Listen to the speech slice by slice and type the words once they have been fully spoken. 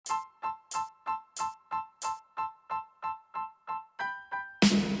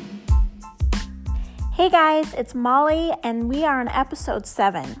Hey guys, it's Molly, and we are on episode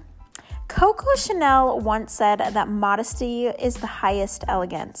 7. Coco Chanel once said that modesty is the highest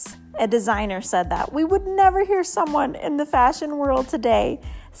elegance. A designer said that. We would never hear someone in the fashion world today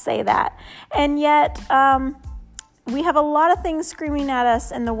say that. And yet, we have a lot of things screaming at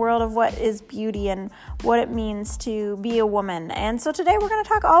us in the world of what is beauty and what it means to be a woman. And so today we're going to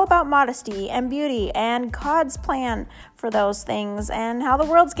talk all about modesty and beauty and God's plan for those things and how the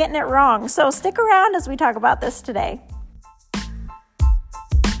world's getting it wrong. So stick around as we talk about this today.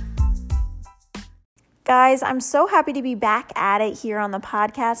 Guys, I'm so happy to be back at it here on the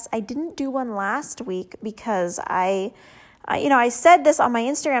podcast. I didn't do one last week because I said this on my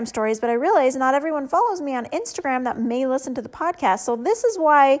Instagram stories, but I realized not everyone follows me on Instagram that may listen to the podcast. So this is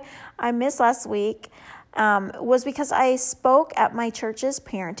why I missed last week, was because I spoke at my church's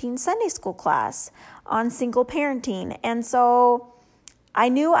parenting Sunday school class on single parenting. And so I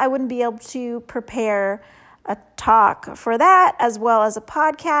knew I wouldn't be able to prepare a talk for that as well as a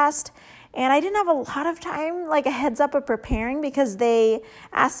podcast. And I didn't have a lot of time, like a heads up of preparing, because they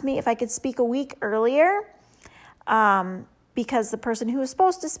asked me if I could speak a week earlier. Because the person who was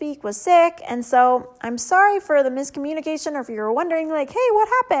supposed to speak was sick. And so I'm sorry for the miscommunication, or if you're wondering like, hey, what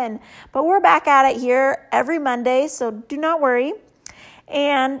happened? But we're back at it here every Monday, so do not worry.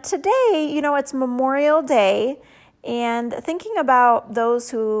 And today, it's Memorial Day, and thinking about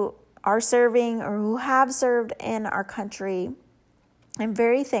those who are serving or who have served in our country, I'm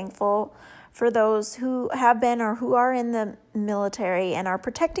very thankful for those who have been or who are in the military and are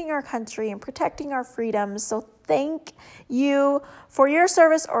protecting our country and protecting our freedoms. So thank you for your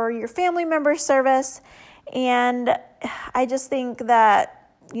service or your family member's service. And I just think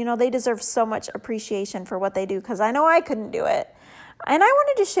that, they deserve so much appreciation for what they do, because I know I couldn't do it. And I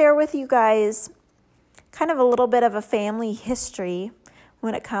wanted to share with you guys kind of a little bit of a family history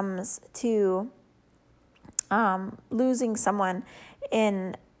when it comes to losing someone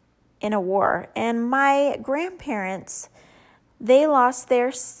in a war. And my grandparents, they lost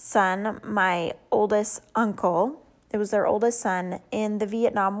their son, my oldest uncle. It was their oldest son in the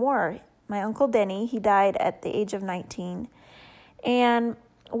Vietnam War. My Uncle Denny, he died at the age of 19. And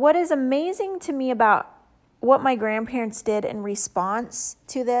what is amazing to me about what my grandparents did in response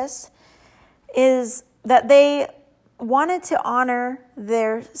to this is that they wanted to honor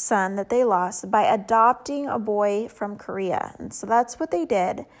their son that they lost by adopting a boy from Korea. And so that's what they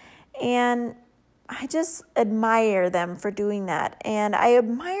did. And I just admire them for doing that. And I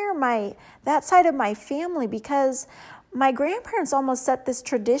admire that side of my family, because my grandparents almost set this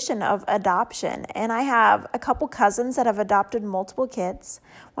tradition of adoption. And I have a couple cousins that have adopted multiple kids.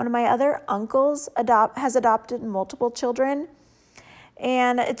 One of my other uncles has adopted multiple children.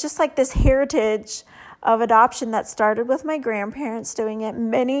 And it's just like this heritage of adoption that started with my grandparents doing it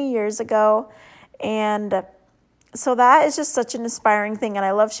many years ago. And so that is just such an inspiring thing, and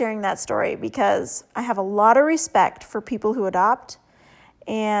I love sharing that story because I have a lot of respect for people who adopt,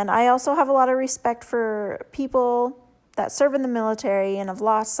 and I also have a lot of respect for people that serve in the military and have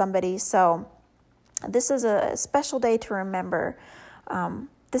lost somebody. So this is a special day to remember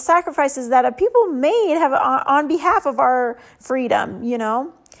the sacrifices that people made on behalf of our freedom,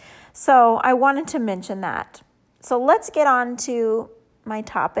 So I wanted to mention that. So let's get on to my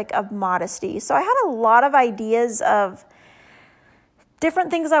topic of modesty. So I had a lot of ideas of different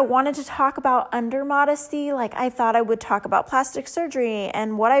things I wanted to talk about under modesty. Like I thought I would talk about plastic surgery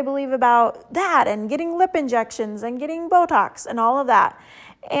and what I believe about that, and getting lip injections and getting Botox and all of that.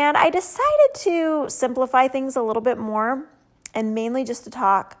 And I decided to simplify things a little bit more, and mainly just to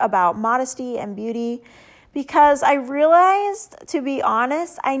talk about modesty and beauty, because I realized, to be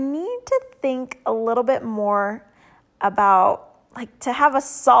honest, I need to think a little bit more about to have a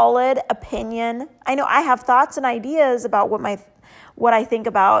solid opinion. I know I have thoughts and ideas about what I think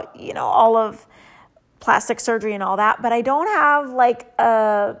about, all of plastic surgery and all that, but I don't have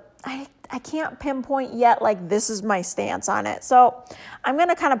I can't pinpoint yet, this is my stance on it. So I'm going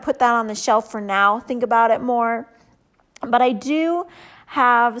to kind of put that on the shelf for now, think about it more. But I do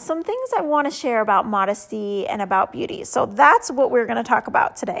have some things I want to share about modesty and about beauty. So that's what we're going to talk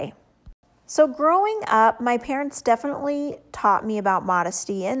about today. So growing up, my parents definitely taught me about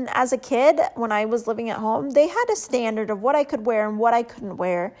modesty. And as a kid, when I was living at home, they had a standard of what I could wear and what I couldn't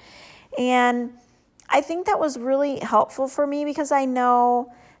wear. And I think that was really helpful for me, because I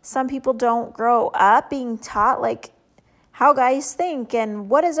know some people don't grow up being taught how guys think and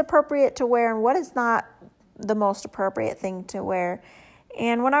what is appropriate to wear and what is not the most appropriate thing to wear.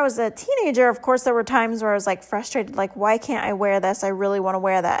 And when I was a teenager, of course, there were times where I was frustrated, why can't I wear this? I really want to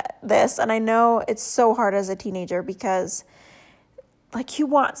wear this. And I know it's so hard as a teenager, because like you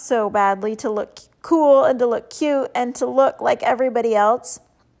want so badly to look cool and to look cute and to look like everybody else.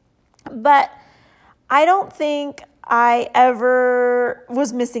 But I don't think I ever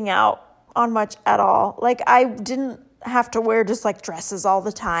was missing out on much at all. Like I didn't have to wear just like dresses all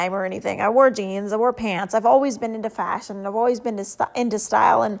the time or anything. I wore jeans, I wore pants. I've always been into fashion. I've always been into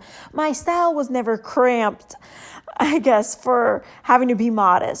style, and my style was never cramped, I guess, for having to be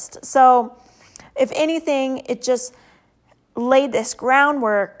modest. So if anything, it just laid this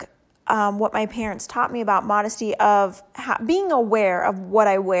groundwork, what my parents taught me about modesty, of being aware of what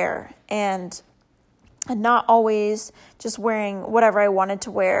I wear and not always just wearing whatever I wanted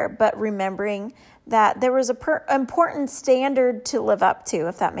to wear, but remembering that there was a important standard to live up to,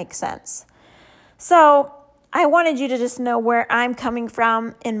 if that makes sense. So I wanted you to just know where I'm coming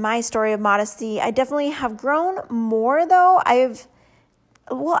from in my story of modesty. I definitely have grown more, though.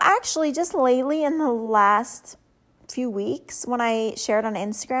 Actually, just lately in the last few weeks, when I shared on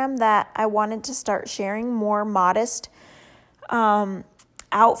Instagram that I wanted to start sharing more modest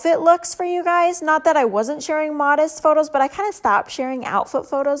outfit looks for you guys. Not that I wasn't sharing modest photos, but I kind of stopped sharing outfit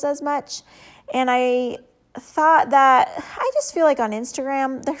photos as much. And I thought that I just feel like on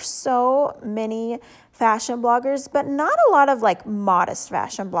Instagram, there's so many fashion bloggers, but not a lot of like modest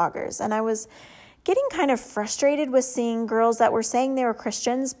fashion bloggers. And I was getting kind of frustrated with seeing girls that were saying they were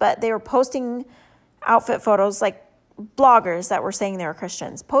Christians, but they were posting outfit photos, like bloggers that were saying they were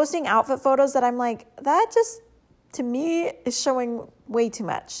Christians, posting outfit photos that I'm like, that just, to me, is showing way too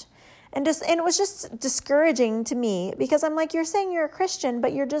much. And it was just discouraging to me, because I'm like, you're saying you're a Christian,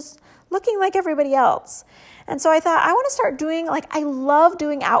 but you're just looking like everybody else. And so I thought, I want to start doing, like, I love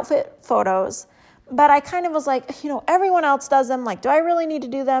doing outfit photos, but I kind of was like, everyone else does them. Like, do I really need to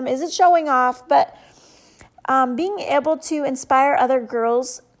do them? Is it showing off? But being able to inspire other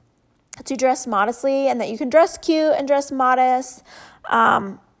girls to dress modestly, and that you can dress cute and dress modest,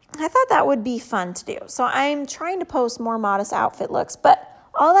 I thought that would be fun to do. So I'm trying to post more modest outfit looks. But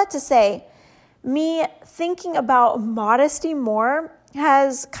all that to say, me thinking about modesty more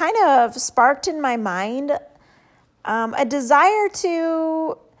has kind of sparked in my mind a desire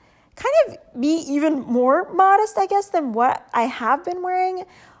to kind of be even more modest, I guess, than what I have been wearing.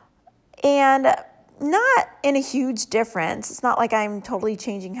 And not in a huge difference. It's not like I'm totally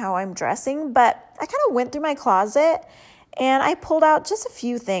changing how I'm dressing, but I kind of went through my closet and I pulled out just a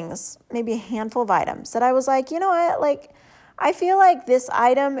few things, maybe a handful of items that I was like, you know what, like, I feel like this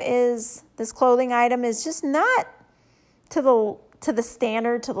clothing item is just not to the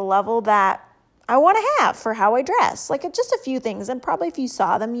standard, to the level that I want to have for how I dress. Like, just a few things. And probably if you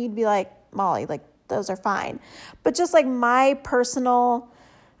saw them, you'd be like, Molly, like, those are fine. But just like my personal,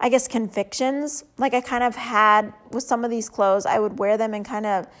 I guess, convictions, like I kind of had with some of these clothes, I would wear them and kind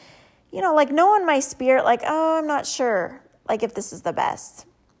of, like know in my spirit, like, oh, I'm not sure, like if this is the best.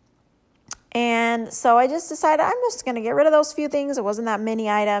 And so I just decided I'm just going to get rid of those few things. It wasn't that many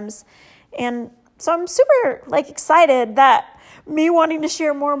items. And so I'm super excited that me wanting to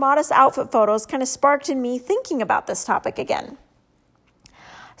share more modest outfit photos kind of sparked in me thinking about this topic again.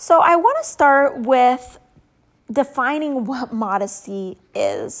 So I want to start with defining what modesty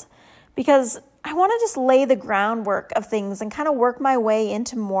is, because I want to just lay the groundwork of things and kind of work my way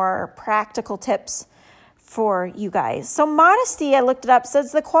into more practical tips for you guys. So modesty, I looked it up,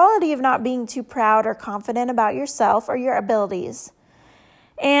 says the quality of not being too proud or confident about yourself or your abilities.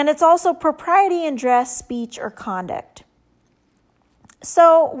 And it's also propriety in dress, speech, or conduct.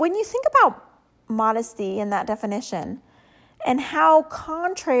 So when you think about modesty in that definition and how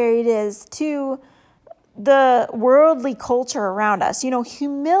contrary it is to the worldly culture around us,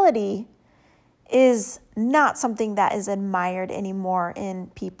 humility is not something that is admired anymore in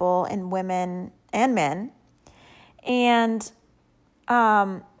people, in women and men. And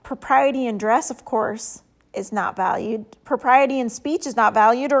propriety in dress, of course, is not valued. Propriety in speech is not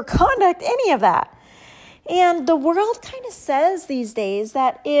valued, or conduct, any of that. And the world kind of says these days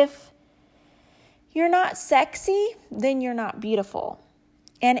that if you're not sexy, then you're not beautiful.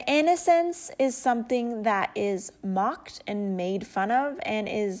 And innocence is something that is mocked and made fun of and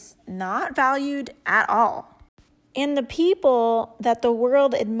is not valued at all. And the people that the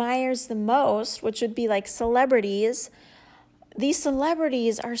world admires the most, which would be like celebrities, these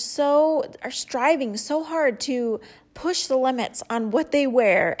celebrities are striving so hard to push the limits on what they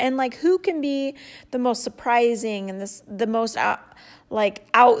wear, and like who can be the most surprising and the most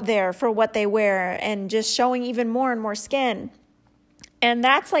out there for what they wear, and just showing even more and more skin. And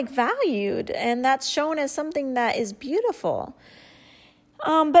that's like valued, and that's shown as something that is beautiful.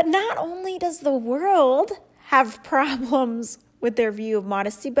 But not only does the world have problems with their view of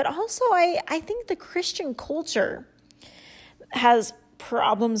modesty, but also I think the Christian culture has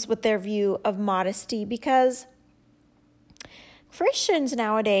problems with their view of modesty, because Christians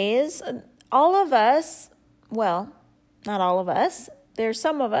nowadays, all of us, well, not all of us, there's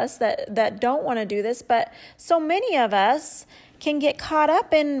some of us that don't want to do this, but so many of us can get caught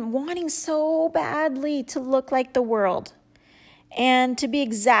up in wanting so badly to look like the world and to be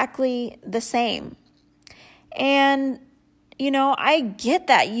exactly the same. And, I get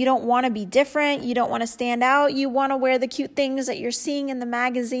that. You don't want to be different. You don't want to stand out. You want to wear the cute things that you're seeing in the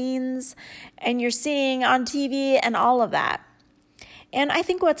magazines and you're seeing on TV and all of that. And I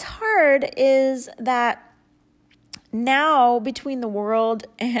think what's hard is that now between the world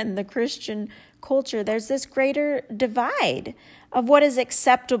and the Christian culture, there's this greater divide of what is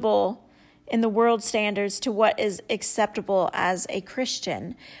acceptable in the world standards to what is acceptable as a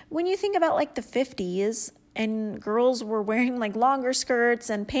Christian. When you think about like the 50s and girls were wearing like longer skirts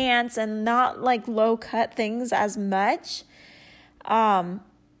and pants and not like low cut things as much,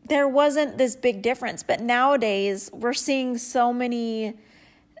 there wasn't this big difference. But nowadays we're seeing so many,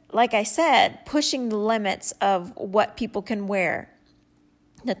 like I said, pushing the limits of what people can wear,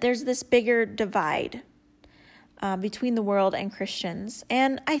 that there's this bigger divide between the world and Christians.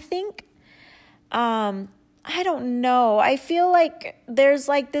 And I think, I don't know, I feel like there's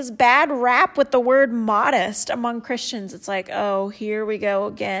like this bad rap with the word modest among Christians. It's like, oh, here we go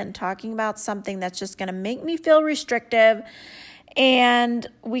again, talking about something that's just going to make me feel restrictive. And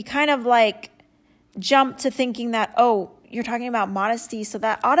we kind of like jump to thinking that, oh, you're talking about modesty, so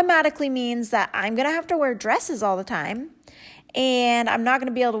that automatically means that I'm going to have to wear dresses all the time, and I'm not going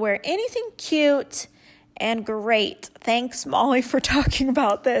to be able to wear anything cute and great. Thanks, Molly, for talking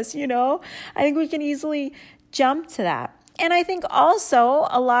about this, I think we can easily jump to that. And I think also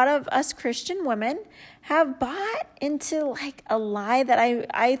a lot of us Christian women have bought into like a lie that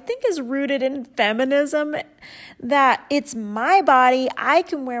I think is rooted in feminism, that it's my body, I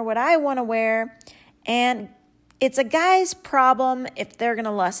can wear what I want to wear, and it's a guy's problem if they're going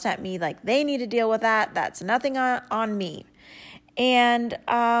to lust at me. Like, they need to deal with that. That's nothing on me. And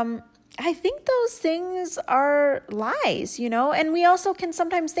I think those things are lies, and we also can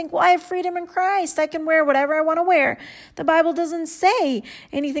sometimes think, well, I have freedom in Christ. I can wear whatever I want to wear. The Bible doesn't say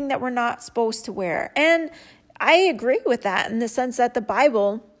anything that we're not supposed to wear. And I agree with that in the sense that the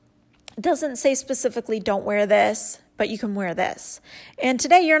Bible doesn't say specifically, don't wear this, but you can wear this. And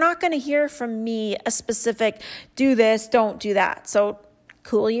today you're not going to hear from me a specific, do this, don't do that. So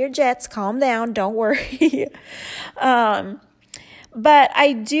cool your jets, calm down, don't worry. But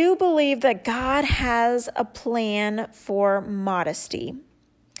I do believe that God has a plan for modesty.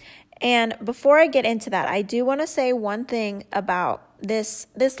 And before I get into that, I do want to say one thing about this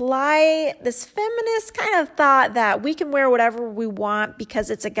lie, this feminist kind of thought that we can wear whatever we want because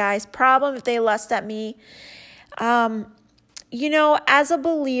it's a guy's problem if they lust at me. As a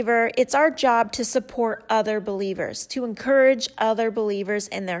believer, it's our job to support other believers, to encourage other believers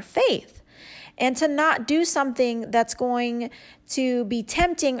in their faith, and to not do something that's going to be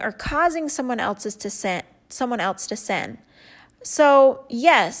tempting or causing someone else to sin. So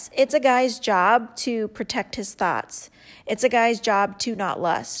yes, it's a guy's job to protect his thoughts. It's a guy's job to not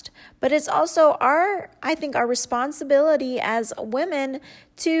lust. But it's also our responsibility as women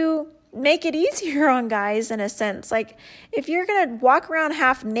to make it easier on guys in a sense. Like, if you're going to walk around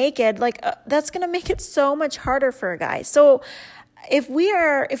half naked, that's going to make it so much harder for a guy. So if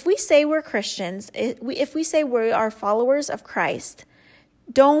we say we're Christians, if we say we are followers of Christ,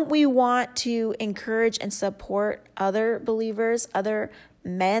 don't we want to encourage and support other believers, other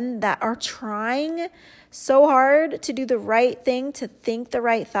men that are trying so hard to do the right thing, to think the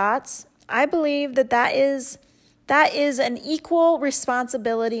right thoughts? I believe that is an equal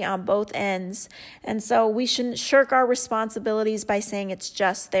responsibility on both ends. And so we shouldn't shirk our responsibilities by saying it's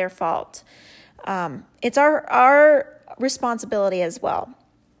just their fault. It's our responsibility as well.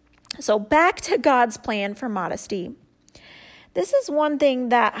 So back to God's plan for modesty. This is one thing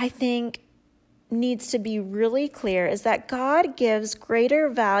that I think needs to be really clear, is that God gives greater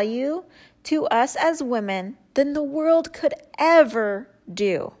value to us as women than the world could ever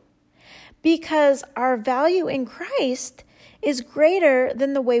do, because our value in Christ is greater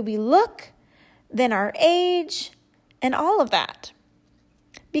than the way we look, than our age, and all of that.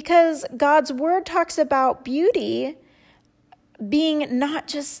 Because God's word talks about beauty being not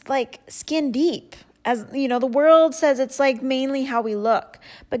just like skin deep. As the world says it's like mainly how we look.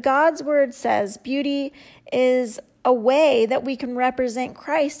 But God's word says beauty is a way that we can represent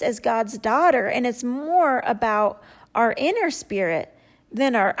Christ as God's daughter. And it's more about our inner spirit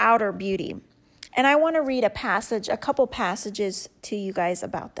than our outer beauty. And I want to read a couple passages to you guys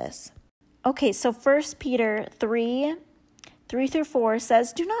about this. Okay, so 1 Peter 3, 3-4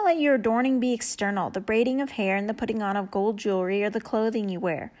 says, "Do not let your adorning be external, the braiding of hair and the putting on of gold jewelry or the clothing you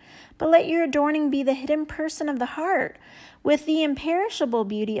wear. But let your adorning be the hidden person of the heart, with the imperishable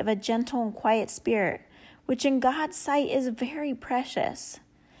beauty of a gentle and quiet spirit, which in God's sight is very precious."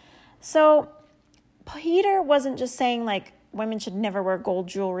 So Peter wasn't just saying like women should never wear gold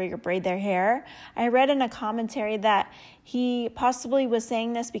jewelry or braid their hair. I read in a commentary that he possibly was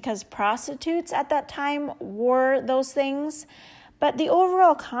saying this because prostitutes at that time wore those things. But the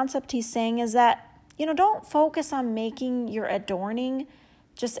overall concept he's saying is that, don't focus on making your adorning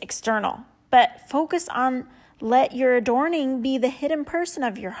just external, but focus on let your adorning be the hidden person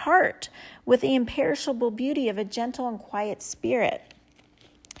of your heart with the imperishable beauty of a gentle and quiet spirit.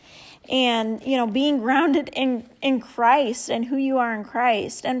 And, being grounded in Christ and who you are in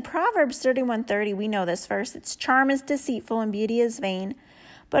Christ. And Proverbs 31:30, we know this verse. Its charm is deceitful and beauty is vain,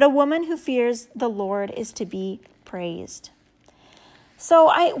 but a woman who fears the Lord is to be praised. So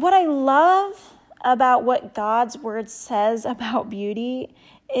what I love about what God's word says about beauty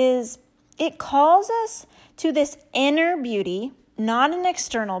is it calls us to this inner beauty, not an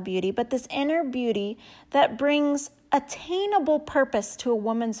external beauty, but this inner beauty that brings attainable purpose to a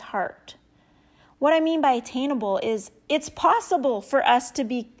woman's heart. What I mean by attainable is it's possible for us to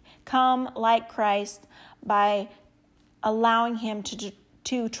become like Christ by allowing him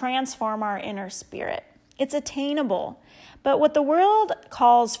to transform our inner spirit. It's attainable. But what the world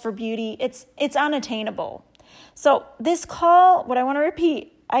calls for beauty, it's unattainable. So this call, what I want to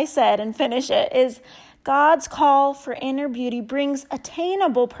repeat, I said and finish it, is God's call for inner beauty brings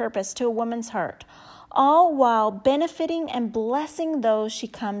attainable purpose to a woman's heart, all while benefiting and blessing those she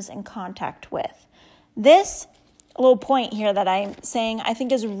comes in contact with. This little point here that I'm saying I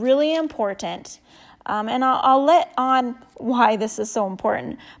think is really important, and I'll let on why this is so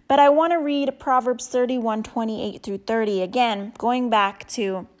important. But I want to read Proverbs 31:28-30 again, going back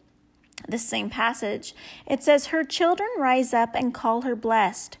to the same passage. It says, "Her children rise up and call her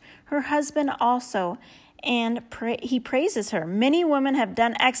blessed, her husband also, and he praises her. Many women have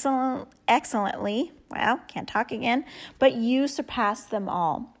done excellently. Wow, can't talk again. But you surpass them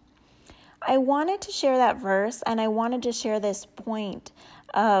all." I wanted to share that verse, and I wanted to share this point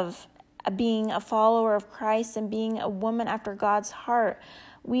of being a follower of Christ and being a woman after God's heart.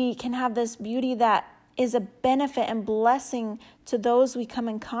 We can have this beauty that is a benefit and blessing to those we come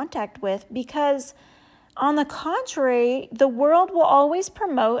in contact with, because on the contrary, the world will always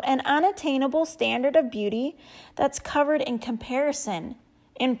promote an unattainable standard of beauty that's covered in comparison,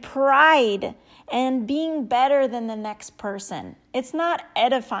 in pride, and being better than the next person. It's not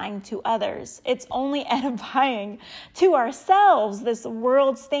edifying to others. It's only edifying to ourselves, this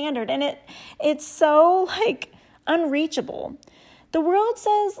world standard. And it's so unreachable. The world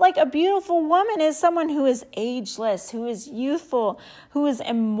says a beautiful woman is someone who is ageless, who is youthful, who is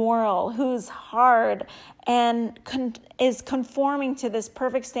immoral, who's hard, and is conforming to this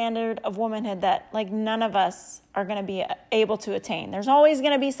perfect standard of womanhood that none of us are going to be able to attain. There's always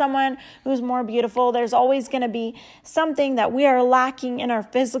going to be someone who's more beautiful. There's always going to be something that we are lacking in our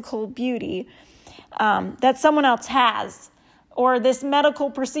physical beauty that someone else has. Or this medical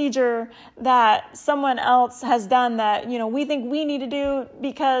procedure that someone else has done that, we think we need to do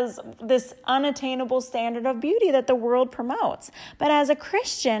because this unattainable standard of beauty that the world promotes. But as a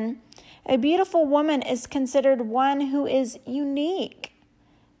Christian, a beautiful woman is considered one who is unique.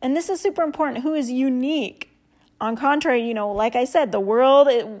 And this is super important, who is unique. On contrary, like I said, the world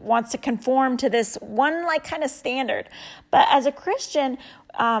wants to conform to this one kind of standard. But as a Christian,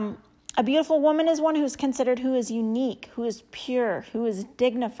 a beautiful woman is one who is considered who is unique, who is pure, who is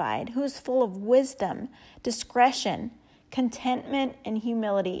dignified, who is full of wisdom, discretion, contentment, and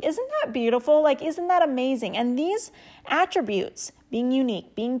humility. Isn't that beautiful? Isn't that amazing? And these attributes, being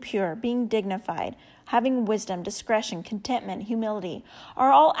unique, being pure, being dignified, having wisdom, discretion, contentment, humility,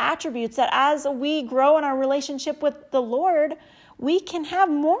 are all attributes that as we grow in our relationship with the Lord, we can have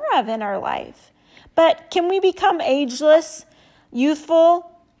more of in our life. But can we become ageless, youthful?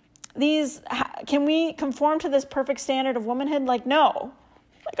 Can we conform to this perfect standard of womanhood? No.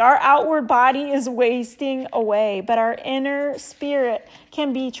 Our outward body is wasting away, but our inner spirit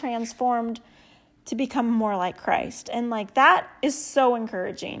can be transformed to become more like Christ. And that is so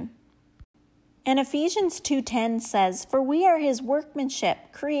encouraging. And Ephesians 2:10 says, "For we are his workmanship,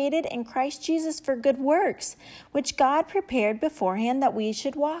 created in Christ Jesus for good works, which God prepared beforehand that we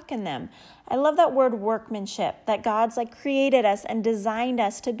should walk in them." I love that word workmanship, that God's created us and designed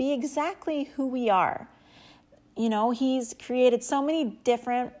us to be exactly who we are. He's created so many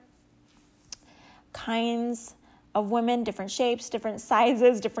different kinds of women, different shapes, different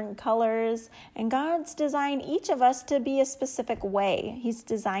sizes, different colors. And God's designed each of us to be a specific way. He's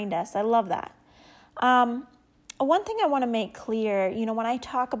designed us. I love that. One thing I want to make clear, when I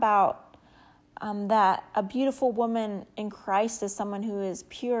talk about that a beautiful woman in Christ is someone who is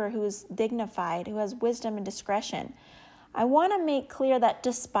pure, who is dignified, who has wisdom and discretion, I want to make clear that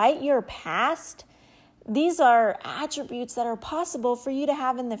despite your past, these are attributes that are possible for you to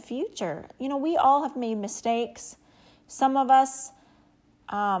have in the future. We all have made mistakes. Some of us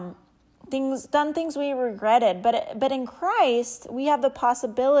done things we regretted, but in Christ, we have the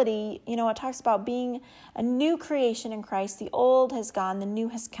possibility, it talks about being a new creation in Christ. The old has gone, the new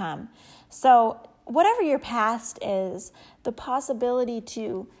has come. So whatever your past is, the possibility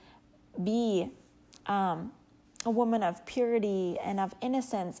to be a woman of purity and of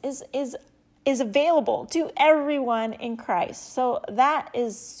innocence is available to everyone in Christ. So that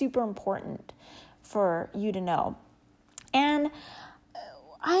is super important for you to know. And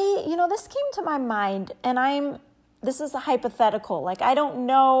this came to my mind, and this is a hypothetical. I don't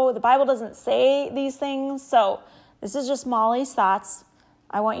know, the Bible doesn't say these things, so this is just Molly's thoughts.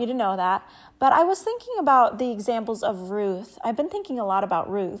 I want you to know that. But I was thinking about the examples of Ruth. I've been thinking a lot about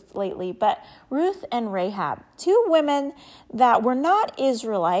Ruth lately, but Ruth and Rahab, two women that were not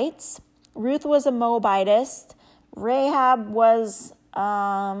Israelites. Ruth was a Moabitess. Rahab was,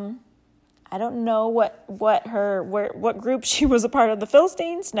 I don't know what group she was a part of. The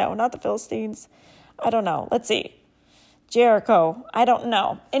Philistines? No, not the Philistines. I don't know. Let's see. Jericho. I don't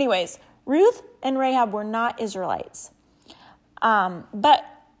know. Anyways, Ruth and Rahab were not Israelites. But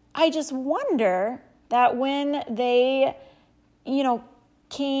I just wonder that when they,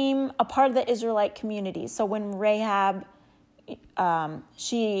 came a part of the Israelite community. So when Rahab,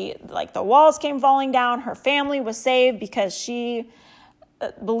 the walls came falling down, her family was saved because she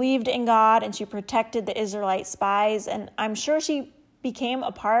believed in God and she protected the Israelite spies. And I'm sure she became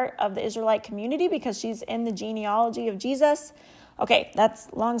a part of the Israelite community because she's in the genealogy of Jesus. Okay,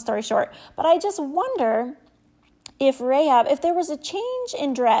 that's long story short. But I just wonder if there was a change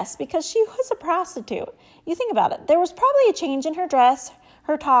in dress, because she was a prostitute. You think about it. There was probably a change in her dress,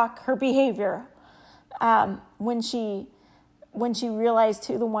 her talk, her behavior, when she realized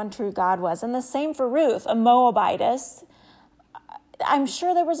who the one true God was. And the same for Ruth, a Moabitess. I'm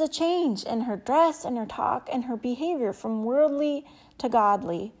sure there was a change in her dress and her talk and her behavior from worldly to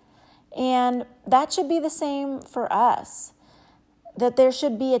godly. And that should be the same for us. That there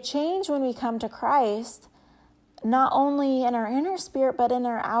should be a change when we come to Christ, not only in our inner spirit, but in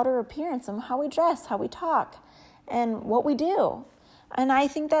our outer appearance and how we dress, how we talk, and what we do. And I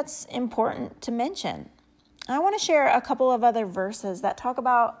think that's important to mention. I want to share a couple of other verses that talk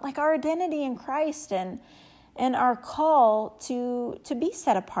about our identity in Christ and our call to be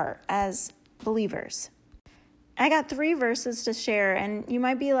set apart as believers. I got 3 verses to share, and you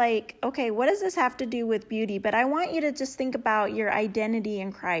might be like, okay, what does this have to do with beauty? But I want you to just think about your identity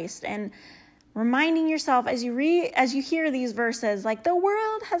in Christ and reminding yourself as you hear these verses, the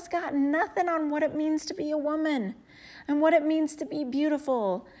world has got nothing on what it means to be a woman and what it means to be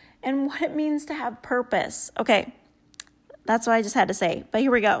beautiful and what it means to have purpose. Okay, that's what I just had to say. But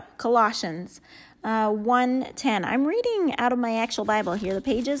here we go. Colossians 1:10. I'm reading out of my actual Bible here. The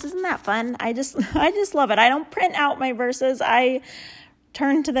pages, isn't that fun? I just love it. I don't print out my verses. I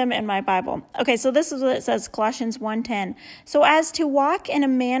turn to them in my Bible. Okay, so this is what it says, Colossians 1:10. So as to walk in a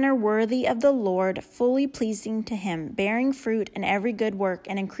manner worthy of the Lord, fully pleasing to him, bearing fruit in every good work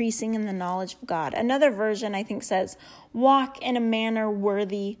and increasing in the knowledge of God. Another version, I think, says, walk in a manner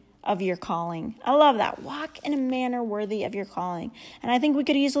worthy of your calling. I love that. Walk in a manner worthy of your calling. And I think we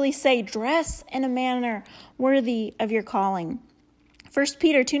could easily say, dress in a manner worthy of your calling. 1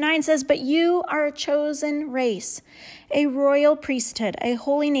 Peter 2:9 says, but you are a chosen race, a royal priesthood, a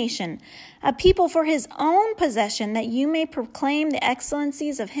holy nation, a people for his own possession, that you may proclaim the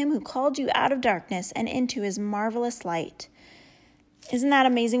excellencies of him who called you out of darkness and into his marvelous light. Isn't that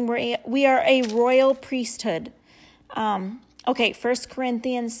amazing? We are a royal priesthood. Okay, 1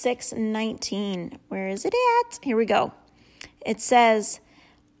 Corinthians 6:19. Where is it at? Here we go. It says,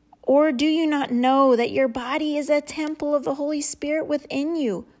 or do you not know that your body is a temple of the Holy Spirit within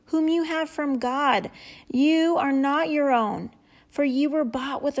you, whom you have from God? You are not your own, for you were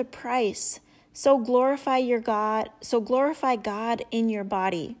bought with a price. So glorify God in your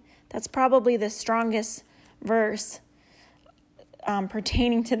body. That's probably the strongest verse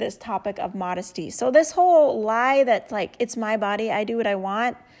pertaining to this topic of modesty. So this whole lie that's it's my body, I do what I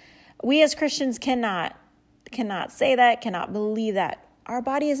want. We as Christians cannot say that, cannot believe that. Our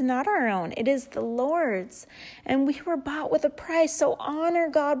body is not our own. It is the Lord's. And we were bought with a price. So honor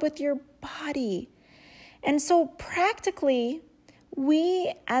God with your body. And so practically,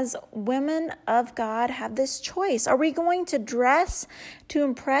 we as women of God have this choice. Are we going to dress to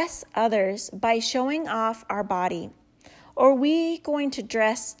impress others by showing off our body? Or are we going to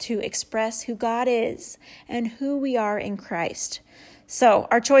dress to express who God is and who we are in Christ? So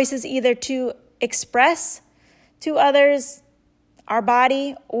our choice is either to express to others our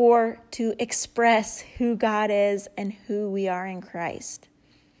body or to express who God is and who we are in Christ.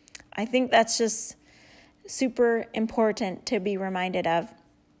 I think that's just super important to be reminded of.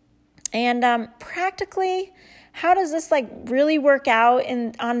 And practically, how does this really work out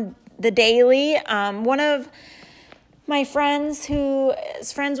on the daily? One of my friends who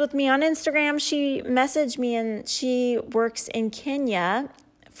is friends with me on Instagram, she messaged me, and she works in Kenya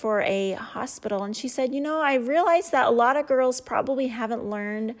for a hospital. And she said, I realized that a lot of girls probably haven't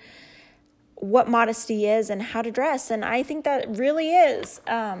learned what modesty is and how to dress. And I think that really is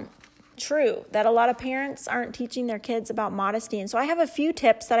true, that a lot of parents aren't teaching their kids about modesty. And so I have a few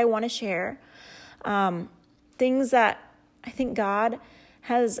tips that I want to share, things that I think God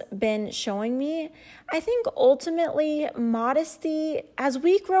has been showing me. I think ultimately modesty, as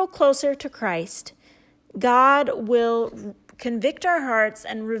we grow closer to Christ, God will convict our hearts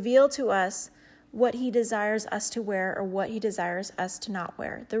and reveal to us what he desires us to wear or what he desires us to not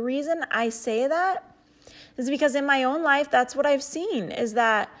wear. The reason I say that is because in my own life, that's what I've seen, is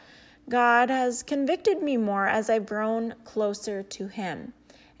that God has convicted me more as I've grown closer to him.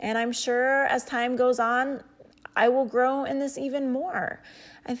 And I'm sure as time goes on, I will grow in this even more.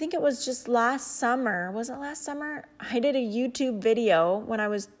 I think it was just last summer. Was it last summer? I did a YouTube video when I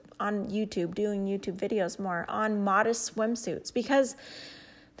was on YouTube, doing YouTube videos more on modest swimsuits, because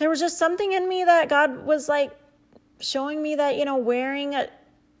there was just something in me that God was showing me that, wearing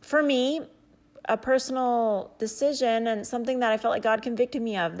for me, a personal decision and something that I felt like God convicted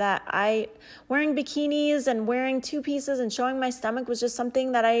me of, that wearing bikinis and wearing two pieces and showing my stomach was just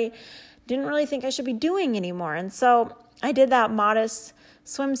something that I didn't really think I should be doing anymore. And so I did that modest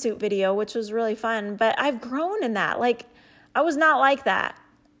swimsuit video, which was really fun, but I've grown in that. I was not like that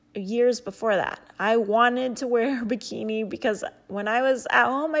years before that. I wanted to wear a bikini because when I was at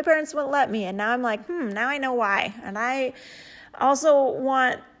home, my parents wouldn't let me. And now I'm like, now I know why. And I also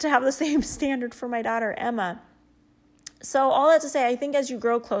want to have the same standard for my daughter, Emma. So all that to say, I think as you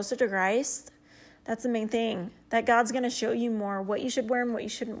grow closer to Christ, that's the main thing, that God's going to show you more what you should wear and what you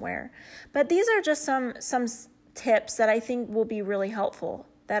shouldn't wear. But these are just some tips that I think will be really helpful,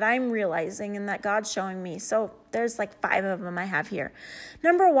 that I'm realizing and that God's showing me. So there's 5 of them I have here.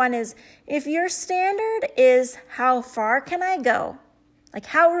 Number 1 is, if your standard is how far can I go?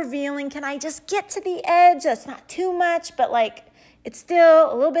 How revealing can I just get to the edge? That's not too much, but it's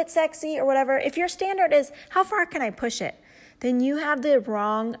still a little bit sexy or whatever. If your standard is how far can I push it, then you have the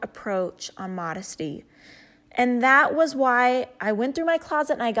wrong approach on modesty. And that was why I went through my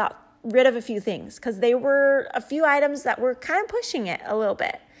closet and I got rid of a few things, because they were a few items that were kind of pushing it a little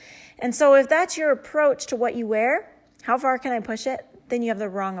bit. And so if that's your approach to what you wear, how far can I push it, then you have the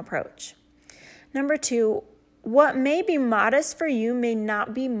wrong approach. Number 2, what may be modest for you may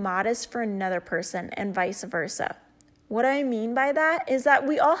not be modest for another person, and vice versa. What I mean by that is that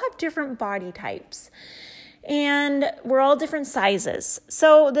we all have different body types, and we're all different sizes.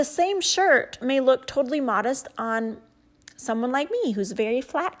 So the same shirt may look totally modest on someone like me who's very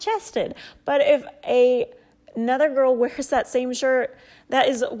flat-chested. But if another girl wears that same shirt that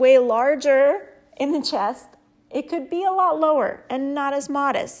is way larger in the chest, it could be a lot lower and not as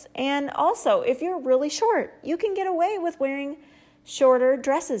modest. And also, if you're really short, you can get away with wearing shorter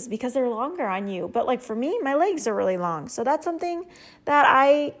dresses because they're longer on you. But for me, my legs are really long. So that's something that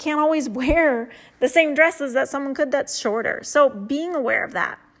I can't always wear the same dresses that someone could that's shorter. So being aware of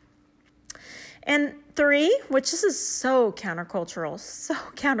that. And 3, which this is so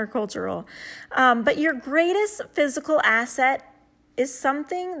countercultural, but your greatest physical asset is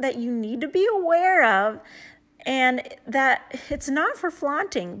something that you need to be aware of, and that it's not for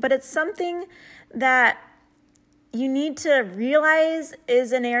flaunting, but it's something that you need to realize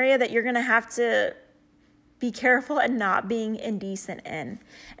is an area that you're going to have to be careful and not being indecent in.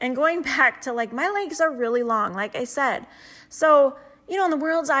 And going back to my legs are really long, like I said. So, in the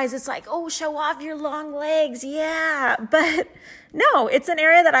world's eyes, it's oh, show off your long legs. Yeah. But no, it's an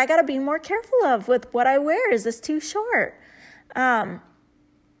area that I got to be more careful of with what I wear. Is this too short? The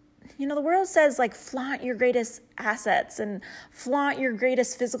world says flaunt your greatest assets and flaunt your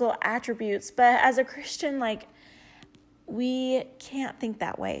greatest physical attributes. But as a Christian, we can't think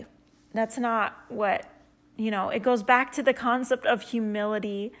that way. That's not what, it goes back to the concept of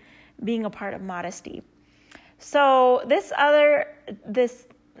humility being a part of modesty. So this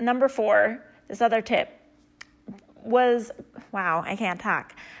number 4, this other tip I can't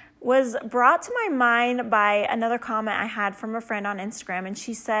talk, was brought to my mind by another comment I had from a friend on Instagram. And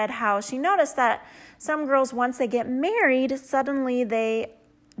she said how she noticed that some girls, once they get married, suddenly they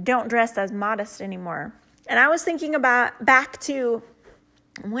don't dress as modest anymore. And I was thinking about back to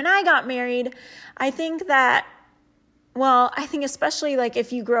when I got married. I think especially like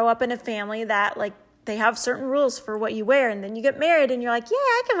if you grow up in a family that like they have certain rules for what you wear, and then you get married and you're like, yeah,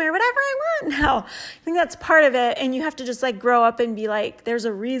 I can wear whatever I want now. I think that's part of it. And you have to just like grow up and be like, there's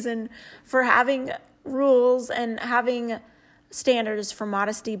a reason for having rules and having standards for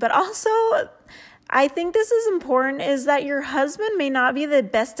modesty. But also, I think this is important, is that your husband may not be the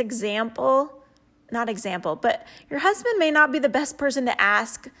best but your husband may not be the best person to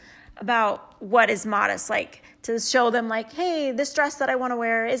ask about what is modest, like to show them like, hey, this dress that I want to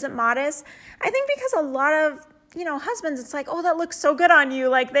wear isn't modest. I think because a lot of, husbands, it's like, oh, that looks so good on you.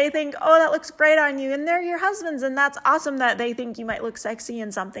 Like they think, oh, that looks great on you. And they're your husbands. And that's awesome that they think you might look sexy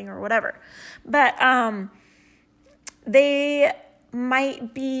in something or whatever. But they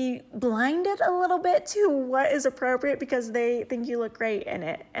might be blinded a little bit to what is appropriate because they think you look great in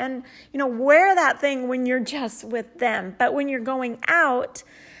it. And, wear that thing when you're just with them. But when you're going out,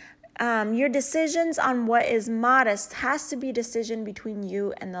 your decisions on what is modest has to be a decision between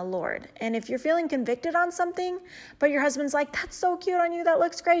you and the Lord. And if you're feeling convicted on something, but your husband's like, that's so cute on you, that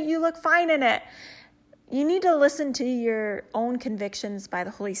looks great, you look fine in it, you need to listen to your own convictions by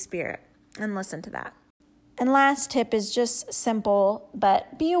the Holy Spirit and listen to that. And last tip is just simple,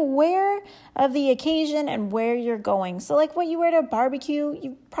 but be aware of the occasion and where you're going. So like what you wear to a barbecue,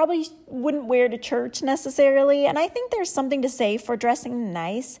 you probably wouldn't wear to church necessarily. And I think there's something to say for dressing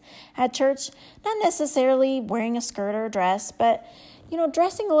nice at church, not necessarily wearing a skirt or a dress, but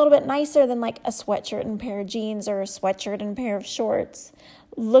dressing a little bit nicer than like a sweatshirt and a pair of jeans or a sweatshirt and a pair of shorts,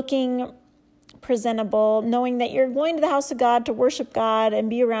 looking presentable, knowing that you're going to the house of God to worship God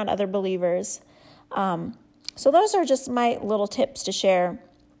and be around other believers. So those are just my little tips to share.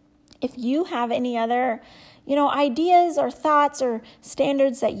 If you have any other, ideas or thoughts or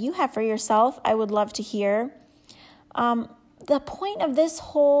standards that you have for yourself, I would love to hear. The point of this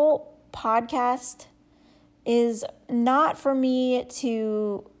whole podcast is not for me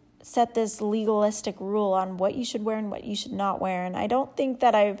to set this legalistic rule on what you should wear and what you should not wear. And I don't think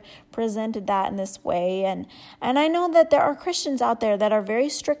that I've presented that in this way. And I know that there are Christians out there that are very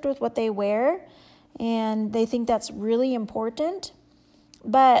strict with what they wear, and they think that's really important.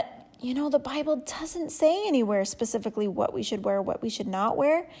 But, the Bible doesn't say anywhere specifically what we should wear, what we should not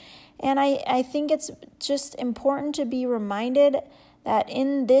wear. And I think it's just important to be reminded that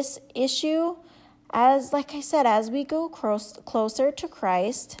in this issue, as we go closer to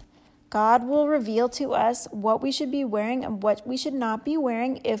Christ, God will reveal to us what we should be wearing and what we should not be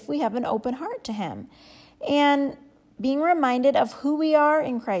wearing if we have an open heart to Him. And being reminded of who we are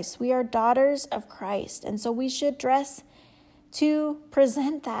in Christ. We are daughters of Christ. And so we should dress to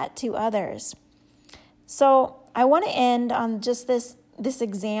present that to others. So I want to end on just this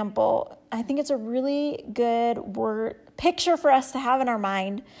example. I think it's a really good picture for us to have in our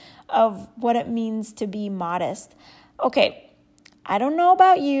mind of what it means to be modest. Okay, I don't know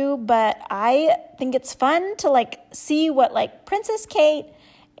about you, but I think it's fun to see what Princess Kate,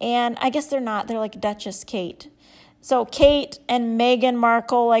 and I guess they're like Duchess Kate. So Kate and Meghan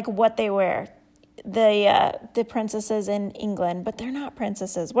Markle, what they wear, the princesses in England, but they're not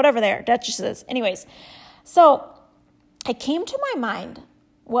princesses, whatever they are, duchesses. Anyways, so it came to my mind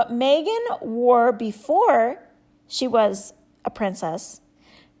what Meghan wore before she was a princess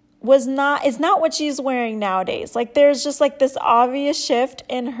is not what she's wearing nowadays. There's just this obvious shift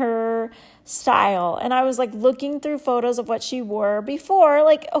in her style. And I was looking through photos of what she wore before,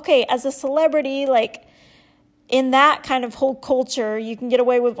 okay, as a celebrity, in that kind of whole culture, you can get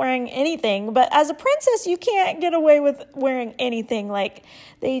away with wearing anything. But as a princess, you can't get away with wearing anything.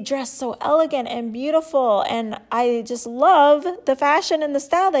 They dress so elegant and beautiful. And I just love the fashion and the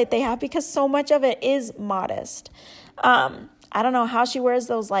style that they have because so much of it is modest. I don't know how she wears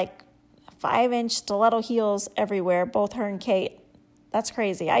those 5-inch stiletto heels everywhere, both her and Kate. That's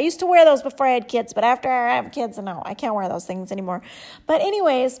crazy. I used to wear those before I had kids, but after I have kids, no, I can't wear those things anymore. But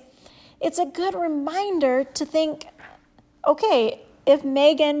anyways, it's a good reminder to think, okay, if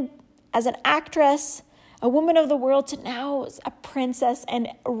Meghan, as an actress, a woman of the world, to now a princess and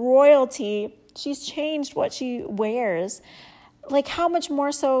royalty, she's changed what she wears. How much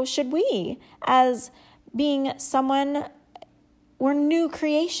more so should we, as being someone, we're new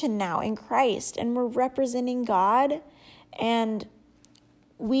creation now in Christ, and we're representing God, and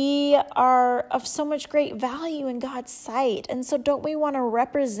we are of so much great value in God's sight. And so don't we want to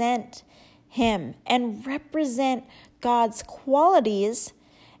represent him and represent God's qualities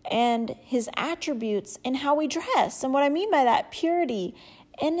and his attributes in how we dress. And what I mean by that, purity,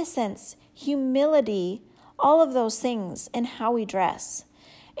 innocence, humility, all of those things in how we dress.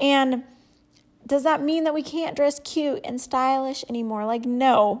 And does that mean that we can't dress cute and stylish anymore? Like,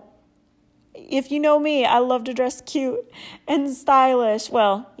 no. If you know me, I love to dress cute and stylish.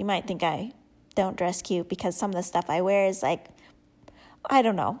 Well, you might think I don't dress cute because some of the stuff I wear is like, I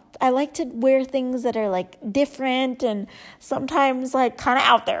don't know. I like to wear things that are like different and sometimes like kind of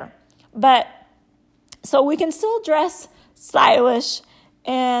out there. But so we can still dress stylish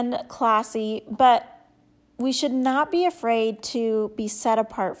and classy, but we should not be afraid to be set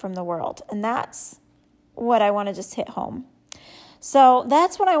apart from the world. And that's what I want to just hit home. So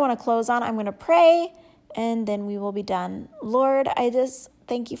that's what I want to close on. I'm going to pray and then we will be done. Lord, I just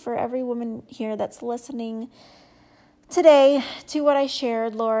thank you for every woman here that's listening today to what I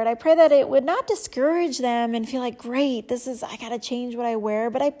shared, Lord. I pray that it would not discourage them and feel like, great, I got to change what I wear.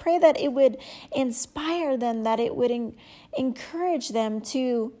 But I pray that it would inspire them, that it would encourage them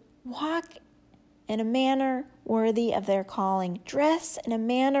to walk in a manner worthy of their calling, dress in a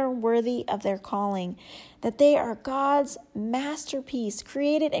manner worthy of their calling, that they are God's masterpiece,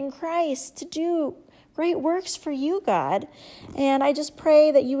 created in Christ to do great works for you, God. And I just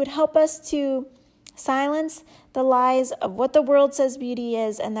pray that you would help us to silence the lies of what the world says beauty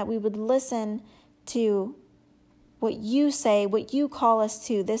is, and that we would listen to what you say, what you call us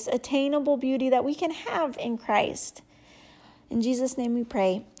to, this attainable beauty that we can have in Christ. In Jesus' name we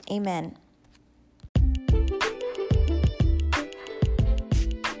pray. Amen.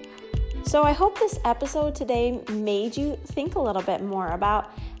 So I hope this episode today made you think a little bit more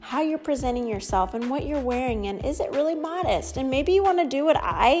about how you're presenting yourself and what you're wearing, and is it really modest? And maybe you want to do what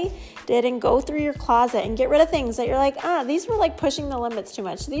I did and go through your closet and get rid of things that you're like, these were like pushing the limits too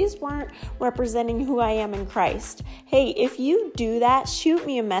much. These weren't representing who I am in Christ. Hey, if you do that, shoot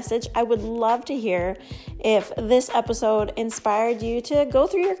me a message. I would love to hear if this episode inspired you to go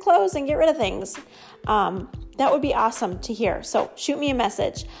through your clothes and get rid of things. That would be awesome to hear. So shoot me a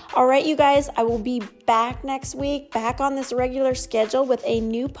message. All right, you guys, I will be back next week, back on this regular schedule with a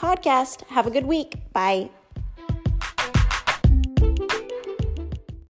new podcast. Have a good week. Bye.